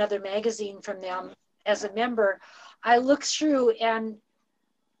get another magazine from them as a member, I look through, and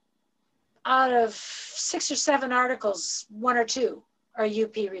out of 6 or 7 articles, 1 or 2 are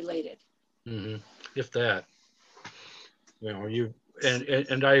UP related. Mm-hmm. If that, you know,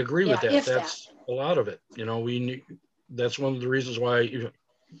 and I agree with that. That's a lot of it. You know, that's one of the reasons why you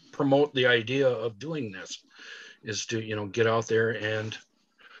promote the idea of doing this, is to, you know, get out there and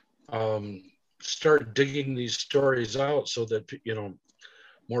start digging these stories out so that, you know,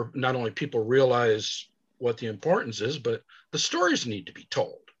 more, not only people realize what the importance is, but the stories need to be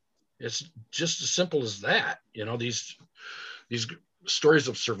told. It's just as simple as that. You know, these stories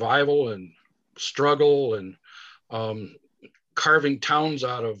of survival and struggle and carving towns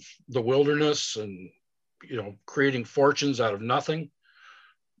out of the wilderness and, you know, creating fortunes out of nothing.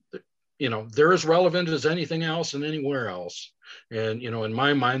 You know, they're as relevant as anything else and anywhere else. And, you know, in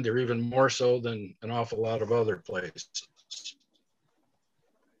my mind, they're even more so than an awful lot of other places.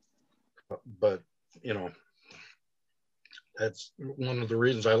 But, you know, that's one of the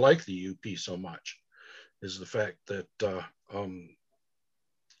reasons I like the UP so much, is the fact that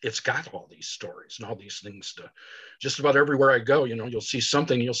it's got all these stories and all these things to just about everywhere I go. You know, you'll see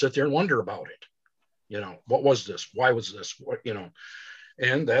something, you'll sit there and wonder about it. You know, what was this? Why was this? What, you know,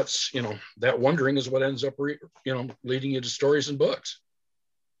 and that's, you know, that wondering is what ends up, you know, leading you to stories and books.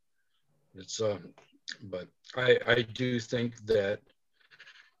 It's, but I do think that,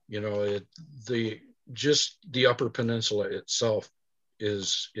 you know, just the Upper Peninsula itself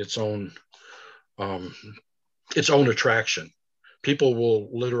is its own attraction. People will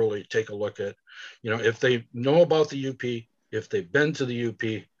literally take a look at, you know, if they know about the UP, if they've been to the UP,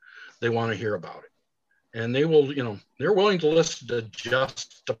 they want to hear about it. And they will, you know, they're willing to listen to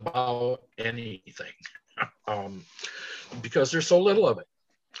just about anything because there's so little of it.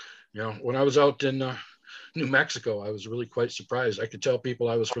 You know, when I was out in New Mexico, I was really quite surprised. I could tell people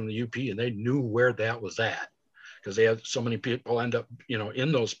I was from the UP and they knew where that was at, because they had so many people end up, you know,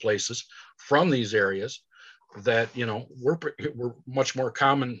 in those places from these areas that, you know, we're much more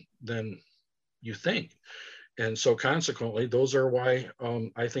common than you think. And so consequently, those are why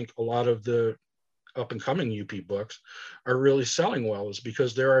I think a lot of the up and coming UP books are really selling well, is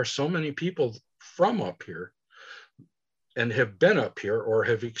because there are so many people from up here and have been up here or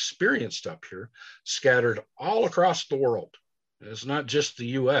have experienced up here, scattered all across the world. It's not just the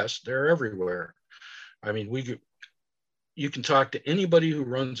US, they're everywhere. I mean, you can talk to anybody who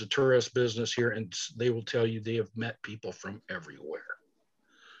runs a tourist business here and they will tell you they have met people from everywhere,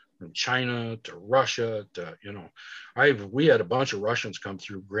 from China to Russia to, you know, we had a bunch of Russians come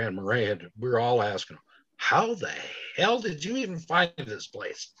through Grand Marais and we were all asking them, how the hell did you even find this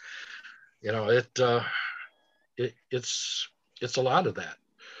place? You know, it's a lot of that.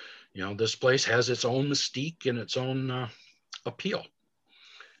 You know, this place has its own mystique and its own appeal.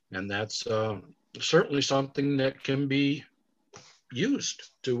 And that's certainly something that can be used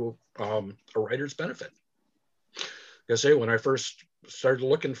to a writer's benefit. Like I say, when I first started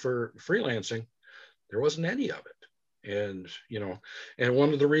looking for freelancing, there wasn't any of it. And, you know, and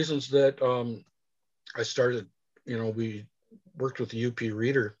one of the reasons that I started, you know, we worked with the UP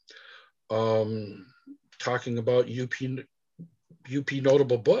Reader talking about UP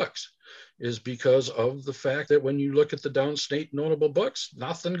notable books, is because of the fact that when you look at the downstate notable books,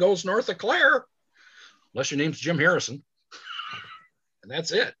 nothing goes north of Clare, unless your name's Jim Harrison. And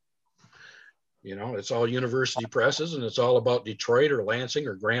that's it. You know, it's all university presses and it's all about Detroit or Lansing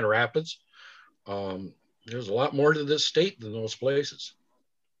or Grand Rapids. There's a lot more to this state than those places.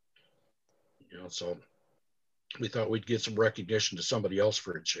 You know, so we thought we'd get some recognition to somebody else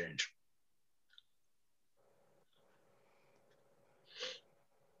for a change.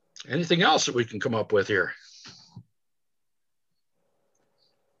 Anything else that we can come up with here?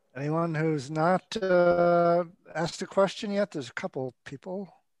 Anyone who's not asked a question yet? There's a couple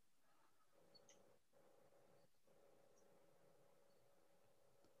people.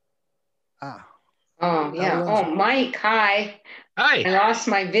 Ah, Oh, yeah. Evelyn's- Oh, Mike, hi. I Hi. lost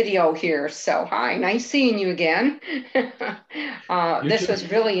my video here. So, hi, nice seeing you again. This was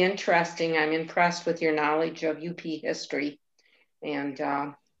really interesting. I'm impressed with your knowledge of UP history. And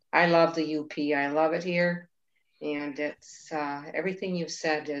I love the UP. I love it here. And it's everything you've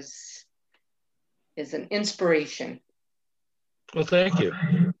said is an inspiration. Well, thank you.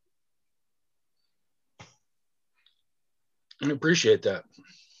 I appreciate that.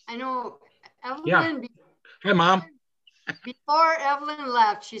 I know Evelyn, Yeah. Hi, Mom. before Evelyn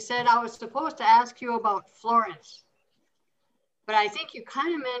left, she said I was supposed to ask you about Florence. But I think you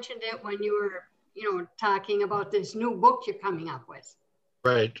kind of mentioned it when you were, talking about this new book you're coming up with.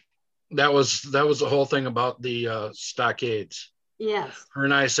 Right. That was the whole thing about the stockades. Yes. Her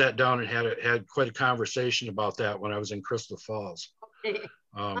and I sat down and had quite a conversation about that when I was in Crystal Falls. Okay.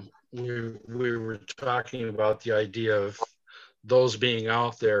 We were talking about the idea of those being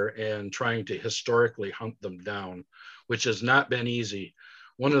out there and trying to historically hunt them down, which has not been easy.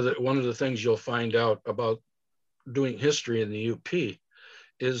 One of the things you'll find out about doing history in the UP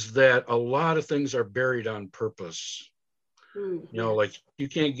is that a lot of things are buried on purpose. Like you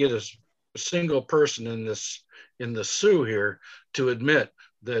can't get a single person in the Sioux here to admit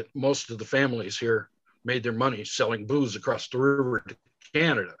that most of the families here made their money selling booze across the river to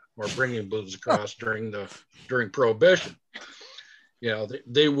Canada or bringing booze across during Prohibition.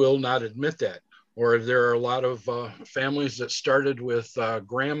 They will not admit that. Or there are a lot of families that started with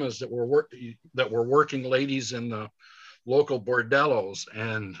grandmas that were working ladies in the local bordellos,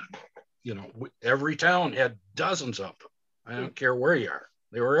 and every town had dozens of them. I don't care where you are;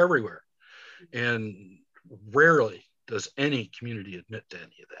 they were everywhere, and rarely does any community admit to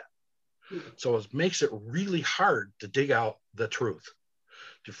any of that. So it makes it really hard to dig out the truth,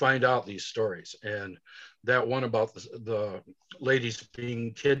 to find out these stories. And that one about the ladies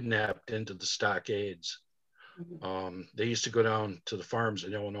being kidnapped into the stockades. They used to go down to the farms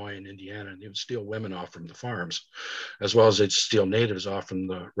in Illinois and Indiana, and they would steal women off from the farms, as well as they'd steal natives off from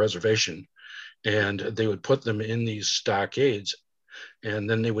the reservation. And they would put them in these stockades, and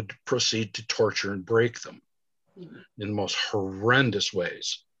then they would proceed to torture and break them in the most horrendous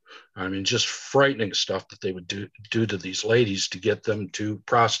ways. I mean, just frightening stuff that they would do to these ladies to get them to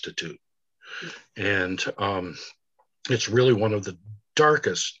prostitute. And it's really one of the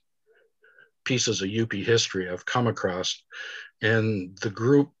darkest pieces of UP history I've come across. And the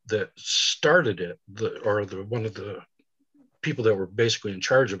group that started it, one of the people that were basically in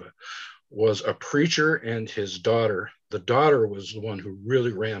charge of it, was a preacher and his daughter. The daughter was the one who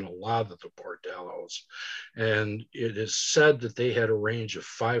really ran a lot of the bordellos. And it is said that they had a range of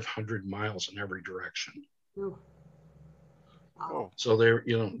 500 miles in every direction. Oh. So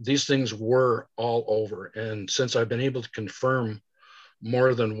these things were all over. And since I've been able to confirm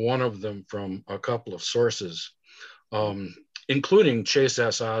more than one of them from a couple of sources, including Chase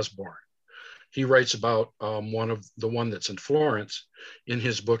S. Osborne, he writes about the one that's in Florence in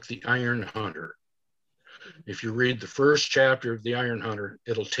his book, The Iron Hunter. If you read the first chapter of The Iron Hunter,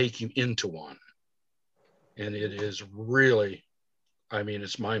 it'll take you into one. And it is really,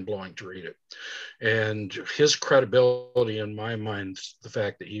 it's mind-blowing to read it. And his credibility in my mind, the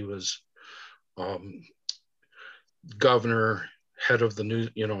fact that he was governor, head of the news,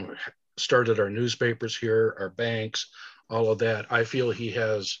 started our newspapers here, our banks, all of that, I feel he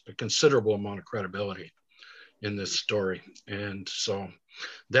has a considerable amount of credibility in this story. And so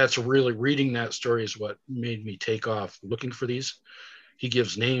that's really, reading that story is what made me take off looking for these. He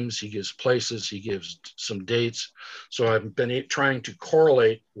gives names, he gives places, he gives some dates. So I've been trying to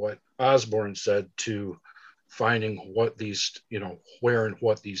correlate what Osborne said to finding what these, where and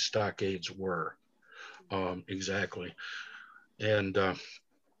what these stockades were exactly. And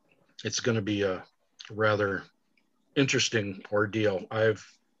it's going to be a rather interesting ordeal. I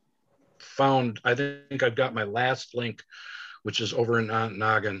think I've got my last link, which is over in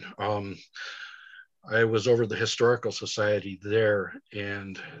Ontonagon. I was over the Historical Society there,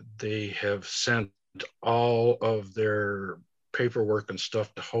 and they have sent all of their paperwork and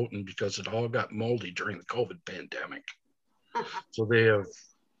stuff to Houghton because it all got moldy during the COVID pandemic. So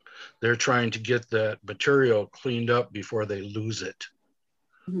they're trying to get that material cleaned up before they lose it.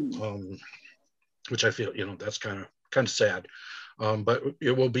 Which I feel, that's kind of sad. But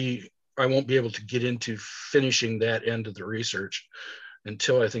I won't be able to get into finishing that end of the research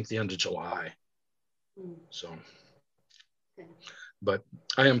until I think the end of July. So, but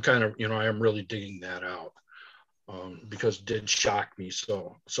I am kind of, I am really digging that out because it did shock me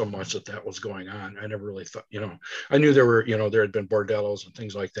so much that was going on. I never really thought, I knew there were, there had been bordellos and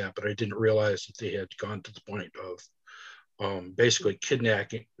things like that, but I didn't realize that they had gone to the point basically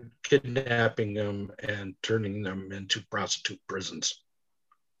kidnapping them and turning them into prostitute prisons.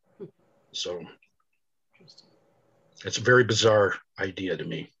 So it's a very bizarre idea to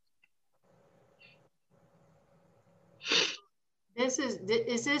me. Is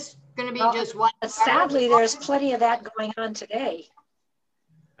this going to be just one? Sadly, there's plenty of that going on today.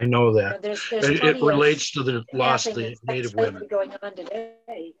 I know that. There's it relates to the lost of the Native women going on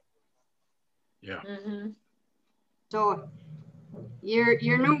today. Yeah. Mm-hmm. So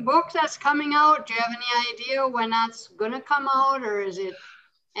your new book that's coming out, do you have any idea when that's going to come out, or is it,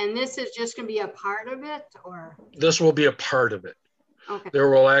 and this is just going to be a part of it, or? This will be a part of it. Okay. There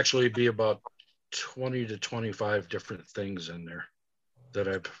will actually be about 20 to 25 different things in there that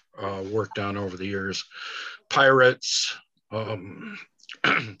I've worked on over the years. Pirates. I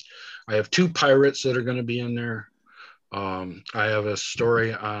have 2 pirates that are going to be in there. I have a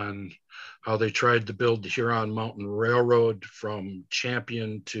story on how they tried to build the Huron Mountain Railroad from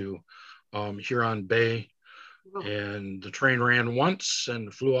Champion to Huron Bay. And the train ran once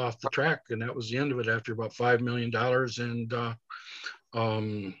and flew off the track, and that was the end of it after about $5 million. And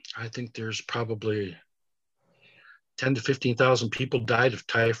I think there's probably 10 to 15,000 people died of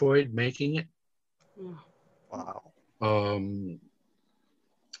typhoid making it. Wow.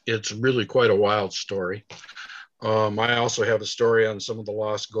 It's really quite a wild story. I also have a story on some of the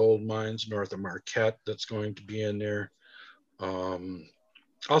lost gold mines north of Marquette that's going to be in there. All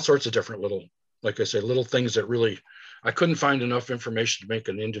sorts of different little, like I say, little things that really, I couldn't find enough information to make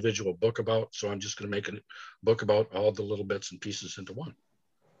an individual book about, so I'm just going to make a book about all the little bits and pieces into one.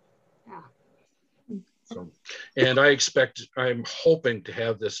 Yeah. So, and I'm hoping to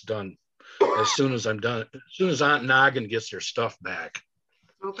have this done as soon as I'm done, as soon as Aunt Noggin gets their stuff back.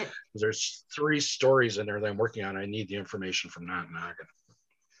 Okay. There's 3 stories in there that I'm working on. I need the information from Aunt Noggin.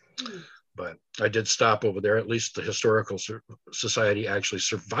 But I did stop over there. At least the Historical Society actually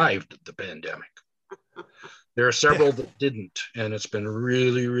survived the pandemic. There are several that didn't, and it's been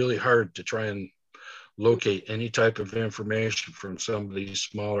really, really hard to try and locate any type of information from some of these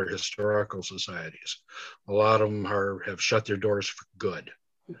smaller historical societies. A lot of them have shut their doors for good,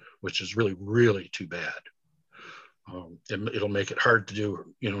 which is really, really too bad. It'll make it hard to do,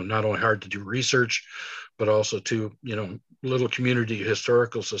 not only hard to do research, but also to, little community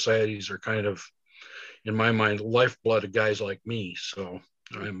historical societies are kind of, in my mind, lifeblood of guys like me. So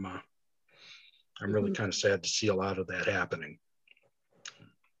I'm really kind of sad to see a lot of that happening.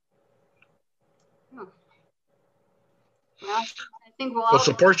 Oh. Well, I think we'll So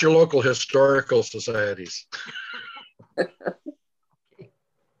support your local historical societies.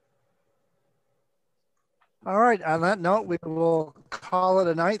 All right. On that note, we will call it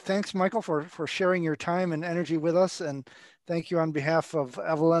a night. Thanks, Michael, for sharing your time and energy with us. And thank you on behalf of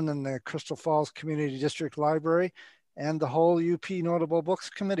Evelyn and the Crystal Falls Community District Library and the whole UP Notable Books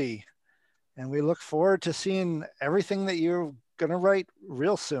Committee. And we look forward to seeing everything that you're going to write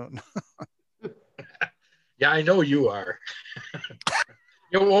real soon. Yeah, I know you are.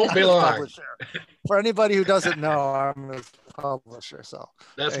 It won't be long. For anybody who doesn't know, I'm his publisher. So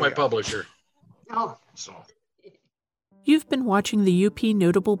that's my publisher. Oh. So. You've been watching the UP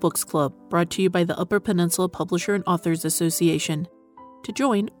Notable Books Club, brought to you by the Upper Peninsula Publisher and Authors Association. To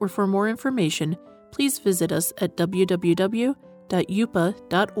join or for more information, please visit us at www.upa.org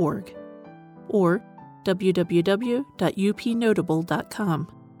or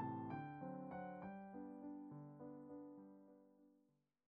www.upnotable.com.